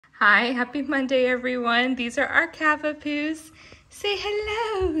Hi, happy Monday, everyone. These are our Cavapoos. Say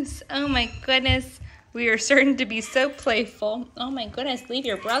hellos. Oh my goodness, we are starting to be so playful. Oh my goodness, leave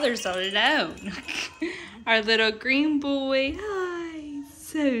your brothers alone. Our little green boy. Hi,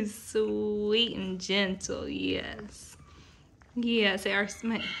 so sweet and gentle, yes. Yes,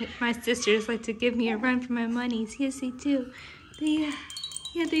 my sisters like to give me a run for my monies. Yes, they do. They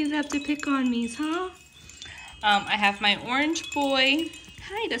love to pick on me, huh? I have my orange boy.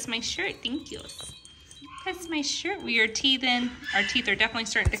 Hi, that's my shirt. Thank you. That's my shirt. We are teething. Our teeth are definitely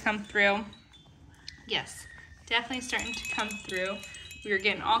starting to come through. Yes, definitely starting to come through. We are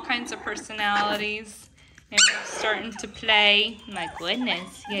getting all kinds of personalities, and we're starting to play. My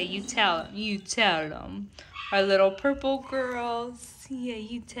goodness. Yeah, you tell them. You tell them. Our little purple girls. Yeah,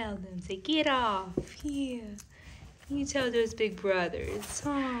 you tell them. Say, get off. Yeah. You tell those big brothers.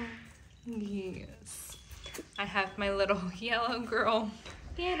 Oh, yes. I have my little yellow girl.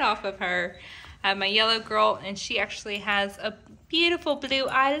 Get off of her. I have my yellow girl, and she actually has a beautiful blue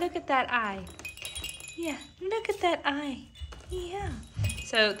eye. Look at that eye. Yeah, look at that eye. Yeah.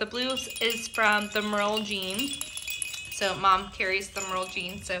 So the blue is from the Merle gene. So mom carries the Merle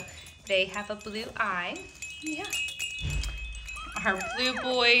gene, so they have a blue eye. Yeah. Our blue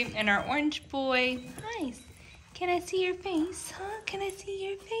boy and our orange boy. Nice. Can I see your face? Huh? Can I see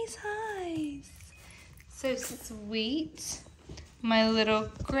your face? Hi. So sweet. My little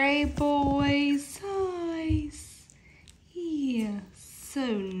gray boys. Nice. Yeah, so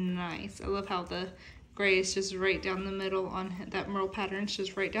nice. I love how the gray is just right down the middle on that Merle pattern. It's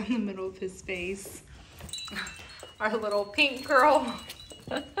just right down the middle of his face. Our little pink girl.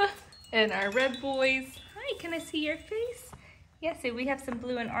 And our red boys. Hi, can I see your face? Yes, we have some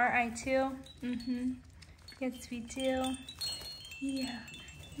blue in our eye too. Yes, we do. Yeah.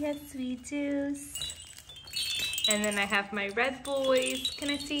 Yes, we do. And then I have my red boys. Can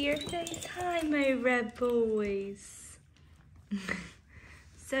I see your face? Hi, my red boys.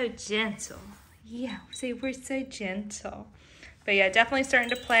 So gentle. Yeah, see, we're so gentle. But yeah, definitely starting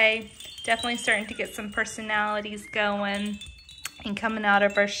to play. Definitely starting to get some personalities going and coming out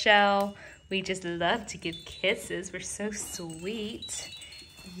of our shell. We just love to give kisses. We're so sweet.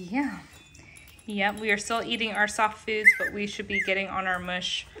 Yeah. Yeah, we are still eating our soft foods, but we should be getting on our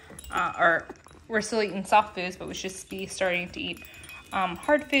mush. We're still eating soft foods, but we should be starting to eat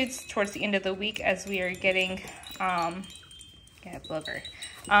hard foods towards the end of the week as we are getting, as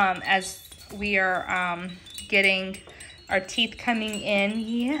we are getting our teeth coming in.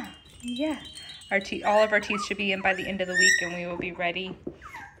 Yeah. All of our teeth should be in by the end of the week, and we will be ready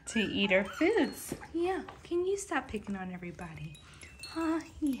to eat our foods. Yeah. Can you stop picking on everybody? Huh?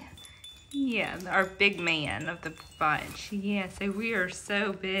 Yeah. Yeah, our big man of the bunch. Yeah, so we are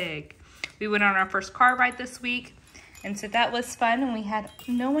so big. We went on our first car ride this week, and so that was fun, and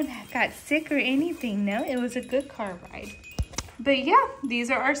no one got sick or anything. No, it was a good car ride. But yeah, these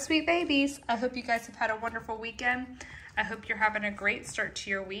are our sweet babies. I hope you guys have had a wonderful weekend. I hope you're having a great start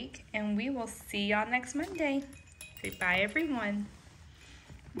to your week, and we will see y'all next Monday. Say bye, everyone.